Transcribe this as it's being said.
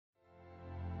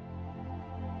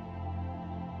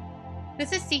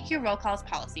This is CQ Roll Call's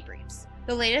Policy Briefs,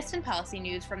 the latest in policy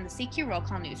news from the CQ Roll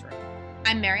Call newsroom.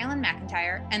 I'm Mary Ellen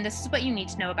McIntyre, and this is what you need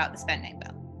to know about the spending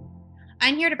bill.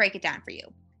 I'm here to break it down for you.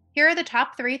 Here are the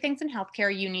top 3 things in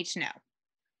healthcare you need to know.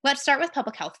 Let's start with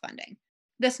public health funding.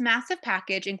 This massive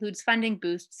package includes funding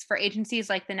boosts for agencies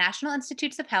like the National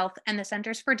Institutes of Health and the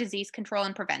Centers for Disease Control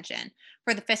and Prevention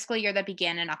for the fiscal year that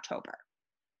began in October.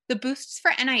 The boosts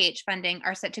for NIH funding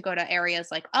are set to go to areas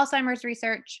like Alzheimer's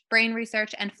research, brain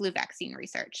research, and flu vaccine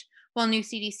research, while new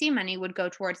CDC money would go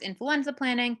towards influenza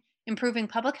planning, improving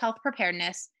public health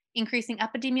preparedness, increasing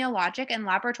epidemiologic and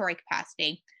laboratory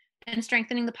capacity, and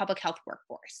strengthening the public health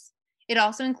workforce. It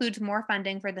also includes more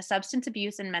funding for the Substance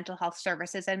Abuse and Mental Health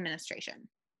Services Administration.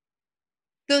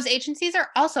 Those agencies are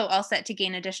also all set to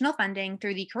gain additional funding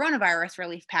through the coronavirus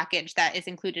relief package that is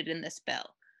included in this bill.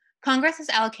 Congress has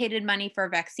allocated money for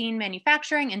vaccine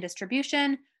manufacturing and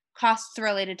distribution, costs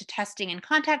related to testing and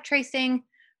contact tracing,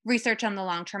 research on the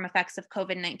long-term effects of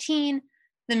COVID-19,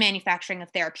 the manufacturing of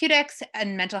therapeutics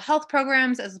and mental health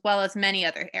programs, as well as many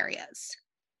other areas.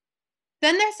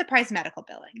 Then there's surprise medical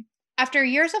billing. After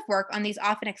years of work on these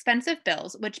often expensive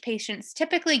bills, which patients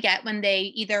typically get when they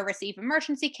either receive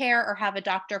emergency care or have a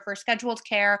doctor for scheduled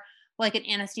care, like an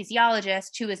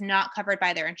anesthesiologist who is not covered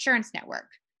by their insurance network,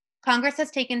 Congress has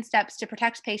taken steps to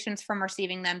protect patients from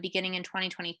receiving them beginning in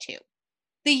 2022.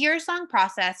 The years-long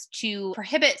process to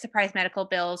prohibit surprise medical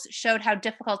bills showed how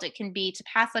difficult it can be to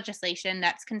pass legislation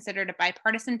that's considered a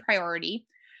bipartisan priority,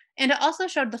 and it also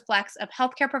showed the flex of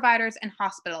healthcare providers and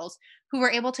hospitals who were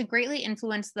able to greatly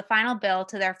influence the final bill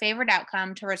to their favored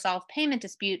outcome to resolve payment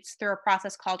disputes through a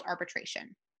process called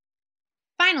arbitration.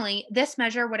 Finally, this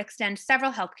measure would extend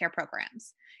several healthcare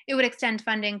programs. It would extend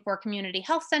funding for community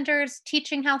health centers,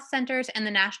 teaching health centers, and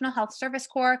the National Health Service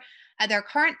Corps at their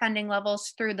current funding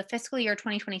levels through the fiscal year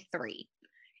 2023.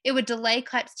 It would delay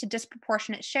cuts to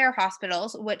disproportionate share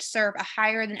hospitals, which serve a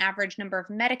higher than average number of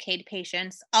Medicaid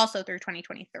patients, also through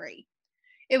 2023.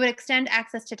 It would extend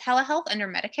access to telehealth under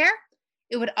Medicare.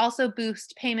 It would also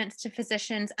boost payments to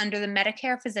physicians under the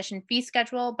Medicare physician fee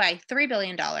schedule by $3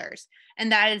 billion,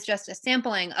 and that is just a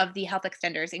sampling of the health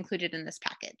extenders included in this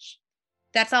package.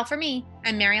 That's all for me.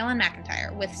 I'm Mary Ellen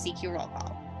McIntyre with CQ Roll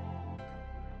Call.